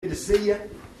to see you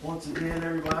once again,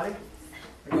 everybody.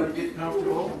 Everybody get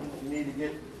comfortable. If you need to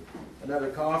get another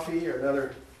coffee or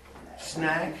another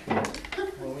snack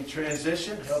when we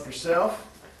transition, help yourself.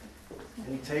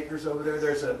 Any takers over there?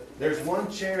 There's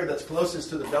one chair that's closest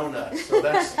to the donuts, so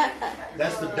that's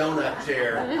the donut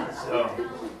chair. So,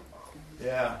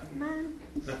 yeah.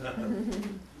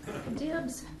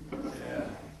 Dibs. Yeah,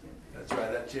 that's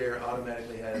right. That chair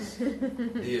automatically has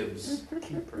dibs.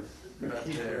 Right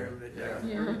there.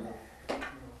 Yeah.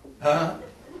 Huh?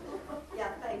 Yeah,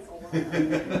 thanks a lot.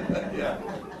 Yeah.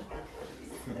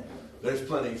 There's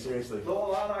plenty, seriously.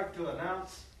 Lowell, I'd like to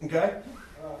announce Okay.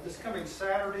 this coming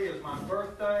Saturday is my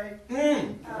birthday,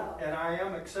 and I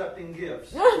am accepting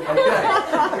gifts. Okay.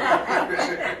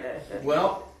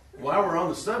 Well, while we're on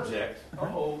the subject,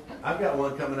 I've got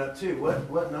one coming up too.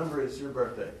 What number is your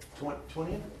birthday?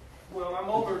 20th? Well, I'm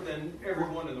older than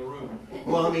everyone in the room.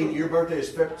 Well, I mean, your birthday is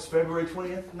February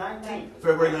 20th? 19th.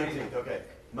 February 19th, okay.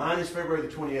 Mine is February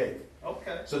the 28th.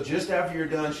 Okay. So just after you're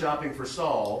done shopping for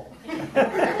Saul,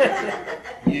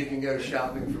 you can go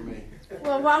shopping for me.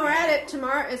 Well, while we're at it,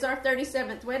 tomorrow is our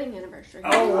 37th wedding anniversary.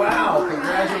 Oh, wow.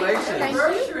 Congratulations.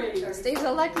 Thank you. Steve's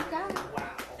a lucky guy.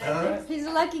 He's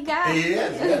a lucky guy. He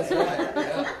is, that's right.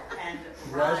 Yeah. And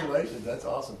Congratulations, that's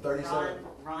awesome. 37.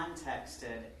 Ron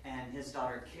texted, and his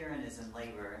daughter Kieran is in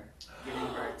labor, giving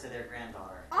birth to their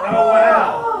granddaughter. Oh,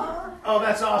 wow. Oh,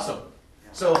 that's awesome.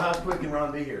 So how quick can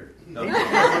Ron be here? No.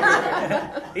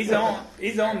 He's on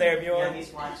there if you Yeah, want.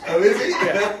 he's watching. Oh, is he?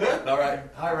 Yeah. All right.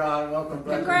 Hi, Ron. Welcome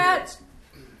back. Congrats.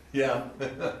 Yeah.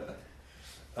 Good.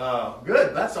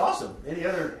 That's awesome. Any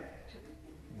other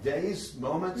days,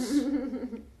 moments,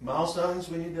 milestones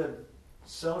we need to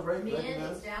celebrate? Men,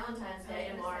 Recognize? it's Valentine's Day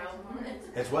tomorrow.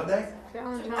 It's what day?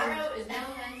 Tomorrow is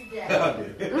Valentine's Day. Oh,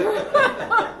 dude.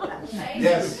 Okay?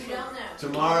 Yes. You don't know.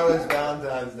 Tomorrow is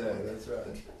Valentine's Day. That's right.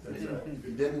 That's right. If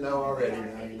you didn't know already,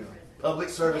 now you know. Public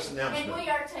service And announcement. we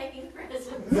are taking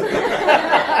presents.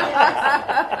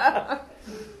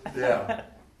 Yeah.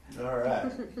 All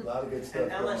right. A lot of good stuff.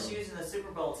 And going on. LSU's in the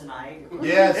Super Bowl tonight.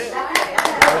 Yes.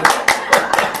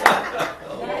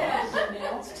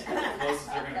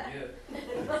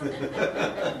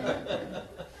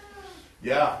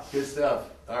 Yeah, good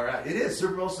stuff. All right. It is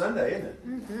Super Bowl Sunday, isn't it?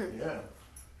 Mm-hmm. Yeah.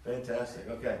 Fantastic.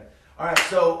 Okay. All right.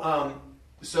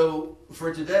 So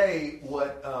for today,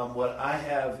 what I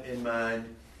have in mind,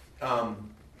 I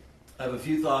have a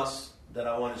few thoughts that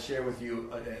I want to share with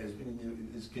you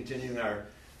is continuing our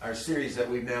series that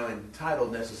we've now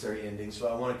entitled Necessary Endings. So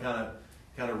I want to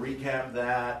kind of recap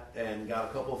that and got a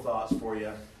couple of thoughts for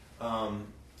you.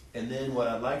 And then what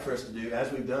I'd like for us to do,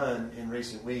 as we've done in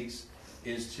recent weeks,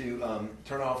 is to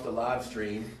turn off the live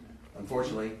stream,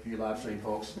 unfortunately, for you live stream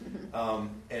folks,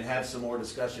 and have some more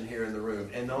discussion here in the room.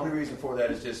 And the only reason for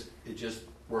that is it just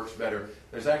works better.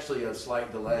 There's actually a slight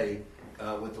delay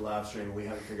with the live stream, and we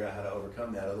haven't figured out how to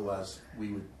overcome that. Otherwise,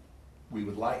 we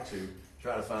would like to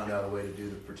try to find out a way to do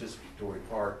the participatory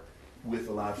part with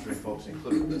the live stream folks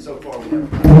included. But so far, we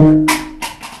haven't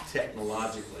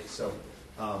technologically. So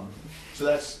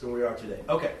that's where we are today.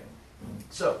 Okay.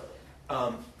 So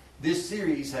this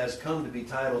series has come to be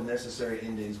titled Necessary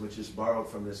Endings, which is borrowed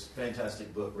from this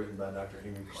fantastic book written by Dr.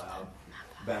 Henry Cloud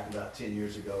back about 10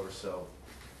 years ago or so.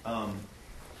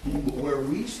 Where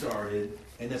we started,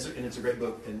 and it's a great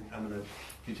book, and I'm going to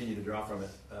continue to draw from it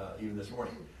even this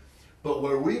morning. But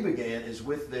where we began is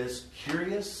with this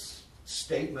curious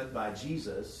statement by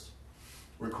Jesus,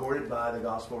 recorded by the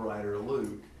gospel writer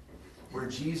Luke, where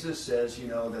Jesus says,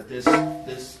 that this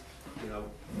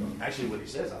actually what he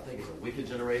says, I think, is a wicked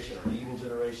generation or an evil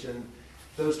generation.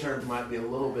 Those terms might be a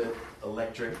little bit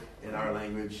electric in our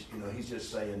language. He's just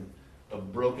saying a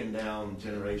broken down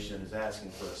generation is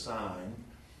asking for a sign.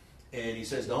 And he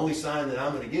says, the only sign that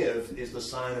I'm going to give is the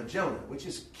sign of Jonah, which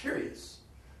is curious,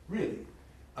 really.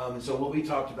 And so what we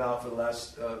talked about for the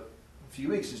last few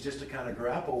weeks is just to kind of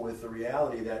grapple with the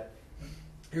reality that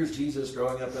here's Jesus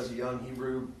growing up as a young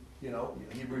Hebrew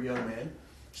young man,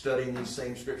 studying these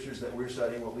same scriptures that we're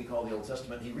studying, what we call the Old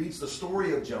Testament. He reads the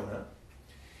story of Jonah,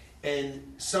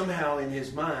 and somehow in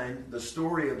his mind, the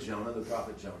story of Jonah, the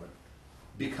prophet Jonah,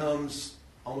 becomes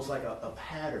almost like a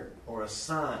pattern or a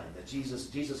sign that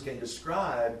Jesus can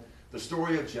describe the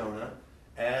story of Jonah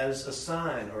as a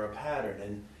sign or a pattern.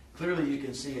 And clearly you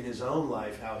can see in his own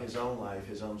life how his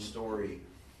own story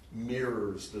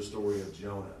mirrors the story of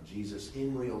Jonah. Jesus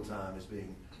in real time is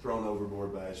being thrown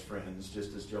overboard by his friends,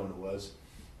 just as Jonah was.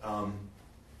 And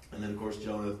then, of course,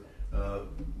 Jonah,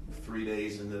 3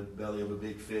 days in the belly of a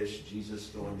big fish, Jesus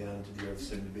going down into the earth,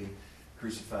 soon to be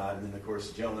crucified. And then, of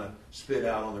course, Jonah spit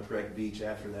out on the correct beach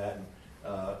after that,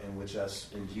 and which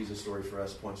in Jesus' story for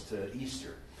us points to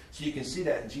Easter. So you can see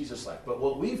that in Jesus' life. But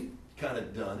what we've kind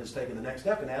of done is taken the next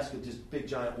step and asked this big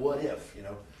giant what if,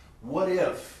 What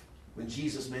if, when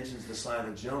Jesus mentions the sign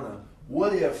of Jonah,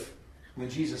 what if, when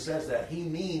Jesus says that, he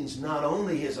means not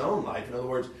only his own life, in other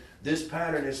words, this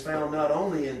pattern is found not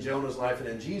only in Jonah's life and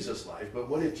in Jesus' life, but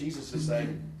what if Jesus is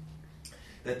saying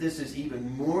that this is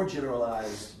even more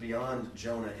generalized beyond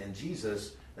Jonah and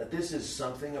Jesus, that this is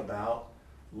something about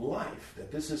life,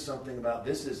 that this is something about,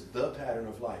 this is the pattern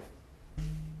of life.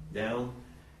 Down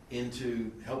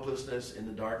into helplessness,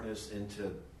 into darkness,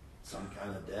 into some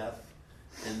kind of death,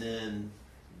 and then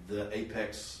the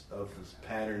apex of this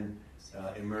pattern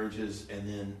emerges, and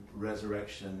then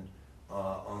resurrection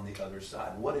on the other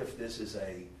side. What if this is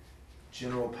a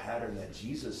general pattern that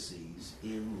Jesus sees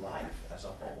in life as a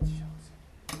whole?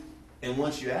 And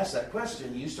once you ask that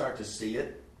question, you start to see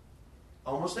it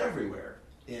almost everywhere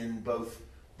in both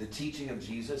the teaching of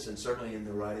Jesus and certainly in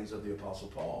the writings of the Apostle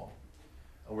Paul,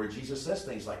 where Jesus says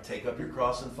things like, take up your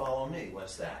cross and follow me.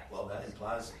 What's that? Well, that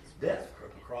implies death.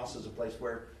 A cross is a place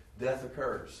where death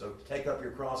occurs. So take up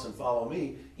your cross and follow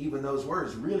me. Even those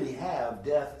words really have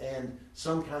death and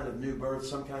some kind of new birth,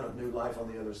 some kind of new life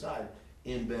on the other side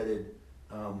embedded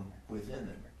within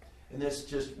them. And that's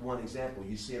just one example.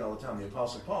 You see it all the time. The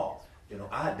Apostle Paul,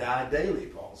 I die daily,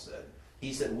 Paul said.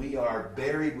 He said we are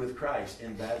buried with Christ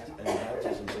in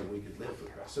baptism so we could live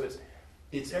with Christ. So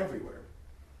it's everywhere.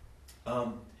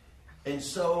 And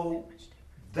so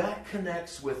that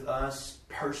connects with us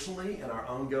personally in our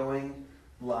ongoing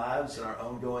lives and our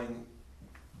ongoing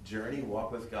journey,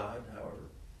 walk with God,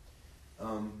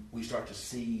 however. We start to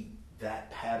see that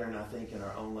pattern, I think, in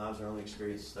our own lives, our own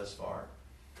experience thus far.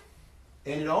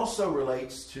 And it also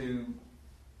relates to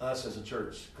us as a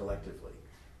church collectively.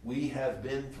 We have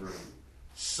been through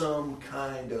some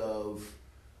kind of,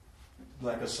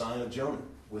 like a sign of Jonah,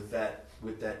 with that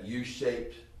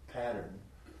U-shaped pattern.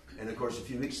 And of course, a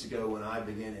few weeks ago when I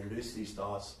began to introduce these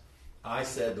thoughts, I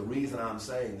said the reason I'm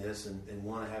saying this and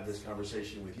want to have this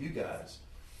conversation with you guys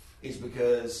is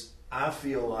because I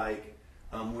feel like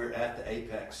we're at the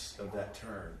apex of that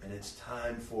turn, and it's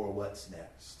time for what's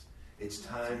next. It's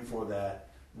time for that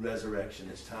resurrection.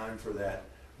 It's time for that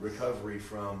recovery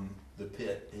from the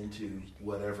pit into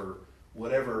whatever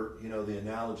the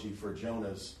analogy for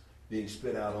Jonah's being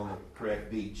spit out on the correct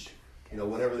beach.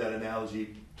 Whatever that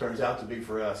analogy turns out to be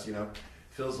for us, it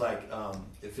feels like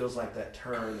that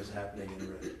turn is happening in the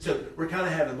room. So we're kind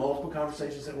of having multiple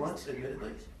conversations at once,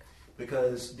 admittedly,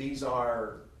 because these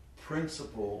are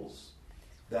principles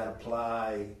that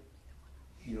apply,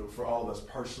 for all of us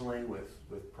personally, with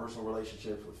personal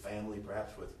relationships, with family,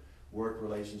 perhaps with work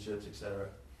relationships, etc.,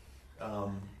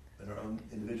 in our own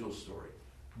individual story.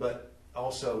 But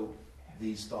also,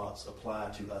 these thoughts apply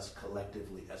to us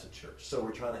collectively as a church. So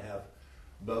we're trying to have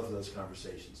both of those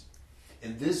conversations.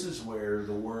 And this is where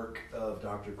the work of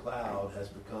Dr. Cloud has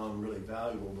become really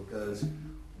valuable, because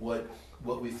what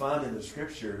we find in the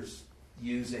scriptures,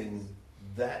 using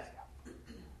that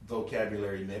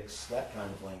vocabulary mix, that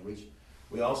kind of language,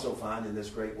 we also find in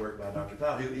this great work by Dr.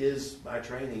 Cloud, who is, by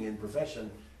training and profession,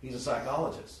 he's a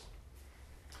psychologist.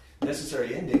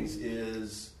 Necessary Endings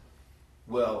is,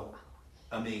 the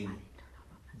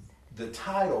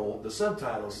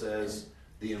subtitle says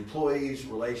the employees,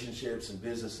 relationships, and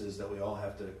businesses that we're all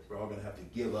going to have to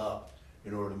give up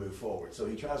in order to move forward. So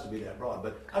he tries to be that broad.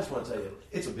 But I just want to tell you,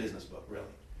 it's a business book, really.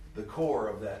 The core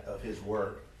of his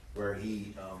work, where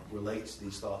he relates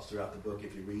these thoughts throughout the book,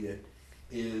 if you read it,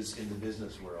 is in the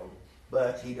business world.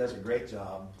 But he does a great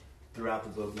job throughout the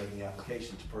book making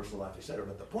application to personal life, etc.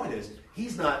 But the point is,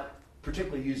 he's not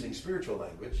particularly using spiritual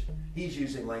language. He's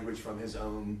using language from his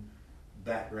own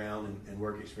background and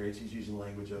work experience. He's using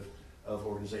language of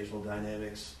organizational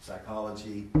dynamics,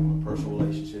 psychology, personal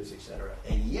relationships, etc.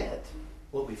 And yet,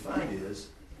 what we find is,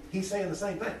 he's saying the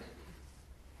same thing.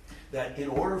 That in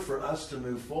order for us to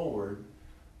move forward,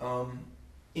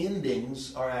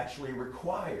 endings are actually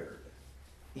required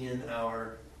in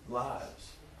our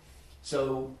lives.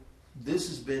 So this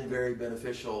has been very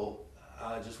beneficial.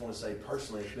 I just want to say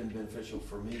personally, it's been beneficial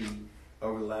for me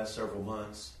over the last several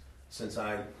months since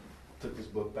I took this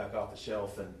book back off the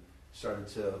shelf and started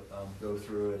to go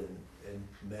through it and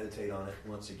meditate on it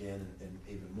once again, and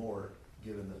even more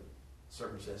given the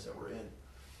circumstance that we're in.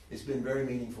 It's been very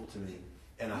meaningful to me,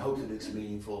 and I hope that it's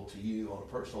meaningful to you on a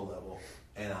personal level,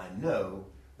 and I know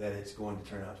that it's going to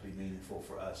turn out to be meaningful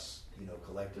for us,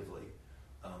 collectively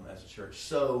as a church.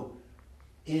 So,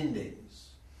 endings.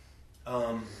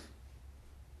 A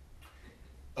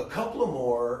couple of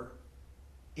more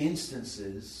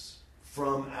instances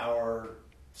from our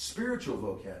spiritual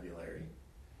vocabulary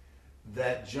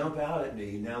that jump out at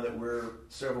me now that we're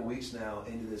several weeks now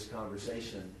into this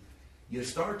conversation. You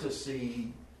start to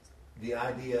see the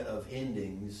idea of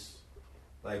endings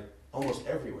like almost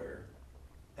everywhere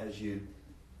as you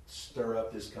stir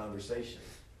up this conversation.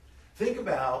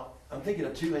 I'm thinking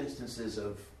of two instances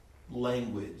of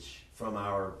language from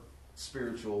our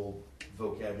spiritual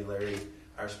vocabulary,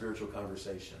 our spiritual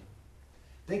conversation.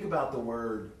 Think about the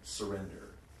word surrender.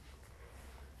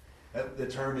 The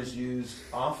term is used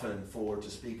often to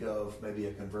speak of maybe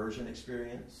a conversion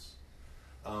experience,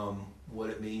 what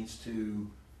it means to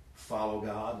follow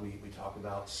God. We talk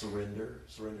about surrender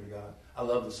to God. I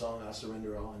love the song, I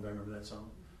Surrender All. Anybody remember that song?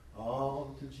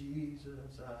 All to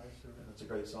Jesus, I surrender. That's a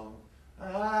great song.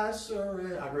 I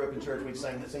surrender. I grew up in church. We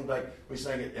sang it. Seemed like we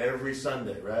sang it every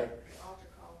Sunday, right? Altar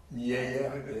call.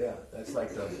 Yeah. That's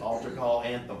like the altar call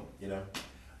anthem, you know.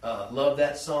 Love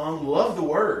that song. Love the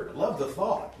word. Love the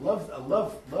thought.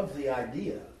 Love the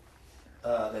idea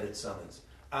that it summons.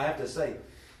 I have to say,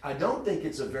 I don't think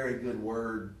it's a very good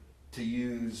word to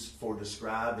use for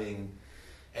describing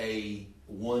a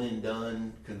one and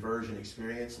done conversion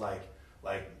experience, like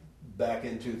back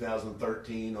in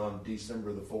 2013 on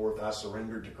December the 4th, I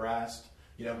surrendered to Christ.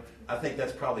 You know, I think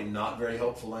that's probably not very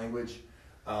helpful language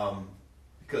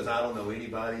because I don't know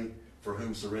anybody for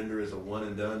whom surrender is a one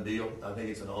and done deal. I think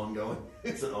it's an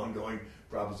ongoing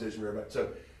proposition for everybody.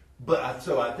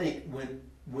 So I think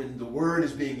when the word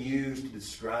is being used to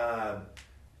describe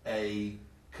a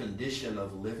condition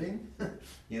of living,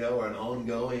 you know, or an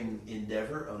ongoing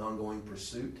endeavor, an ongoing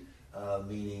pursuit,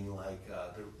 meaning like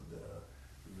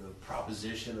the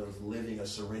proposition of living a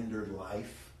surrendered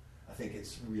life, I think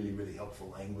it's really, really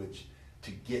helpful language to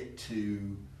get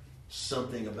to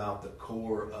something about the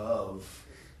core of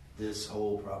this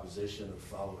whole proposition of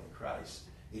following Christ.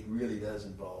 It really does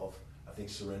involve, I think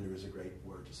surrender is a great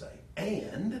word to say.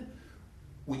 And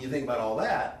when you think about all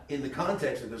that, in the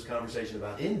context of this conversation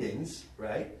about endings,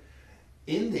 right?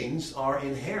 Endings are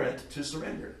inherent to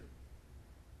surrender.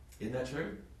 Isn't that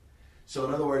true? So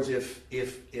in other words,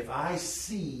 if I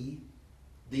see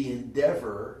the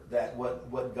endeavor that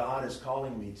what God is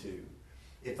calling me to,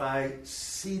 if I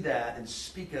see that and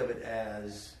speak of it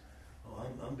as,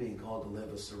 I'm being called to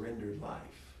live a surrendered life,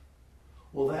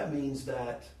 well, that means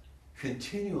that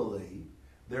continually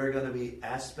there are going to be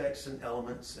aspects and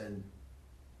elements and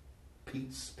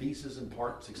pieces and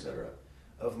parts, etc.,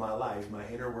 of my life, my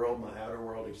inner world, my outer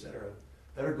world, etc.,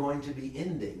 that are going to be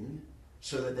ending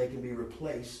so that they can be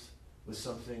replaced with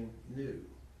something new,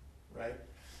 right?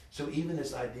 So even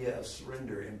this idea of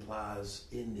surrender implies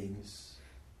endings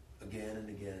again and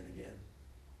again and again.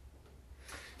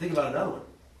 Think about another one,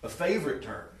 a favorite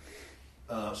term,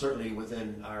 certainly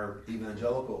within our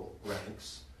evangelical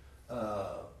ranks,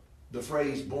 the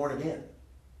phrase born again,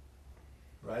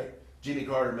 right? Jimmy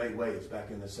Carter made waves back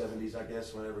in the 70s, I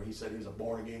guess, whenever he said he was a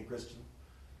born-again Christian.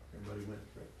 Everybody went,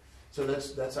 right? So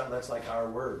that's like our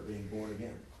word, being born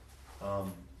again.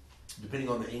 Depending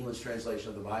on the English translation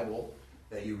of the Bible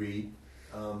that you read,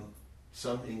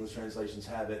 some English translations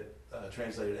have it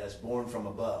translated as born from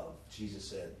above. Jesus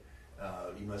said,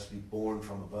 you must be born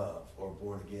from above, or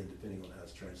born again, depending on how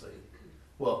it's translated.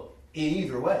 Well, in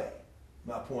either way,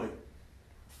 my point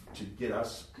to get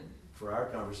us for our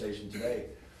conversation today,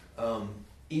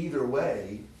 either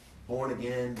way, born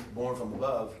again, born from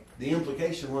above, the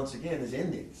implication once again is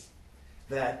endings.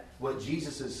 That what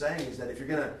Jesus is saying is that if you're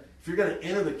gonna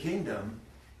enter the kingdom,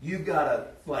 you've got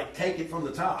to take it from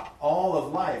the top. All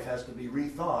of life has to be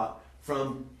rethought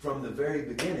from the very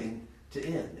beginning to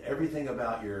end. Everything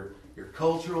about your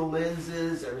cultural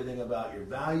lenses, everything about your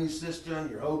value system,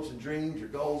 your hopes and dreams, your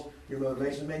goals, your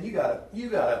motivations. Man, you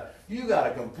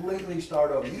gotta completely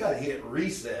start over. You gotta hit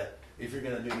reset if you're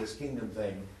going to do this kingdom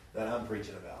thing that I'm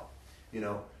preaching about. You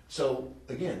know, so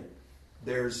again,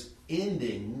 there's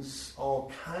endings,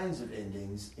 all kinds of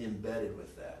endings embedded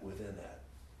within that.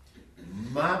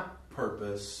 My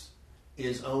purpose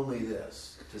is only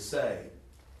this, to say,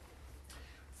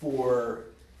 for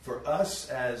us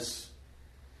as,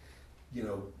 you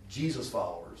know, Jesus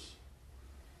followers,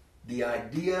 the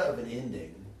idea of an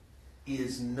ending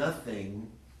is nothing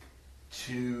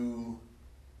to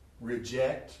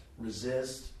reject,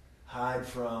 resist, hide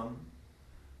from.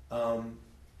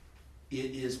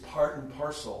 It is part and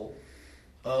parcel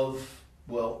of,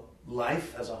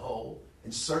 life as a whole,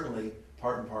 and certainly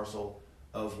part and parcel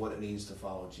of what it means to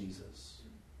follow Jesus.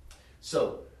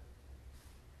 So,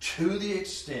 to the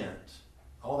extent,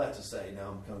 all that to say, now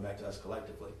I'm coming back to us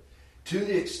collectively, to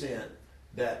the extent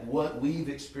that what we've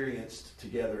experienced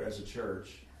together as a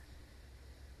church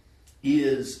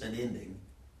is an ending,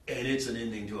 and it's an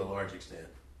ending to a large extent,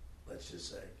 let's just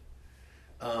say.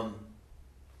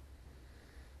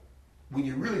 when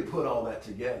you really put all that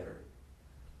together,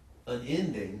 an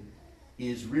ending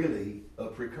is really a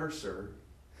precursor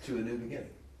to a new beginning.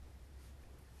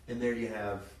 And there you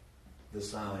have the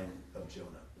sign of Jonah.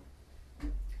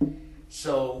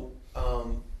 So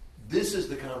this is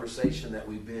the conversation that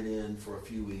we've been in for a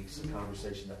few weeks, a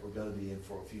conversation that we're going to be in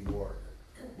for a few more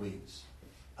weeks.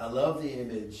 I love the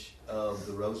image of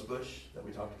the rose bush that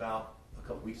we talked about a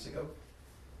couple weeks ago.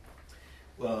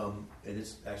 And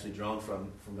it's actually drawn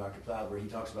from Dr. Cloud, where he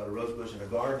talks about a rose bush, and a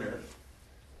gardener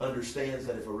understands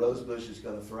that if a rose bush is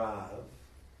going to thrive,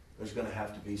 there's going to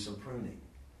have to be some pruning.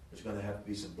 There's going to have to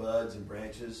be some buds and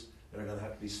branches that are going to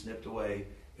have to be snipped away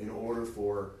in order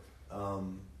for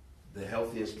the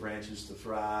healthiest branches to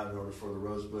thrive, in order for the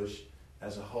rose bush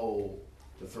as a whole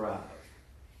to thrive.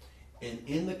 And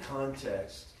in the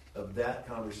context of that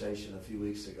conversation a few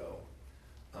weeks ago,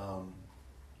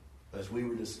 as we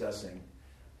were discussing,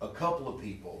 a couple of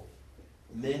people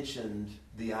mentioned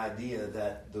the idea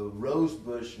that the rose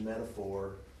bush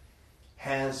metaphor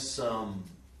has some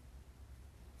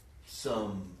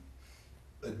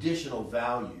additional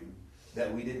value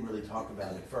that we didn't really talk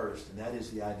about at first, and that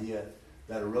is the idea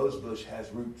that a rose bush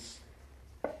has roots.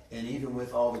 And even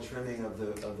with all the trimming of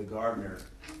the gardener,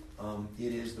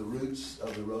 it is the roots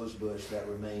of the rose bush that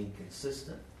remain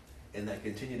consistent and that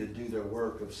continue to do their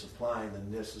work of supplying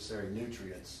the necessary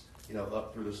nutrients,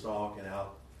 up through the stalk and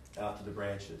out to the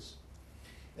branches.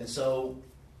 And so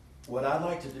what I'd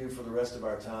like to do for the rest of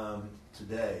our time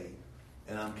today,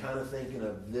 and I'm kind of thinking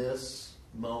of this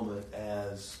moment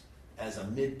as a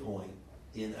midpoint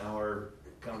in our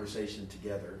conversation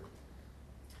together.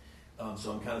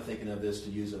 So I'm kind of thinking of this, to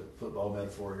use a football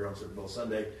metaphor here on Super Bowl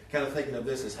Sunday, kind of thinking of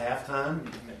this as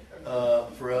halftime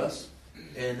for us.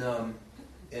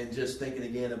 And just thinking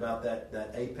again about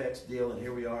that apex deal, and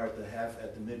here we are at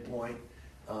the midpoint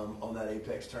on that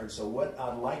apex turn. So what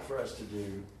I'd like for us to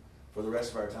do for the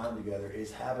rest of our time together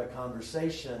is have a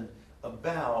conversation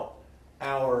about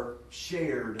our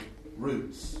shared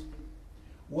roots.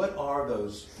 What are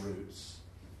those roots?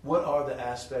 What are the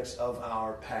aspects of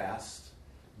our past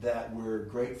that we're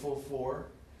grateful for,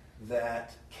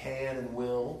 that can and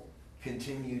will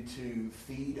continue to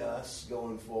feed us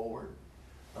going forward?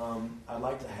 I'd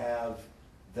like to have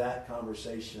that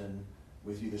conversation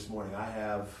with you this morning. I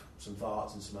have some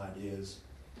thoughts and some ideas,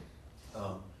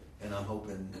 and I'm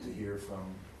hoping to hear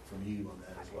from you on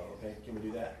that as well. Okay, can we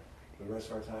do that for the rest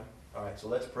of our time? All right, so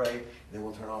let's pray, and then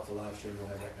we'll turn off the live stream and we'll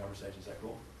have that conversation. Is that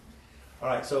cool? All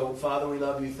right, so Father, we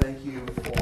love you. Thank you for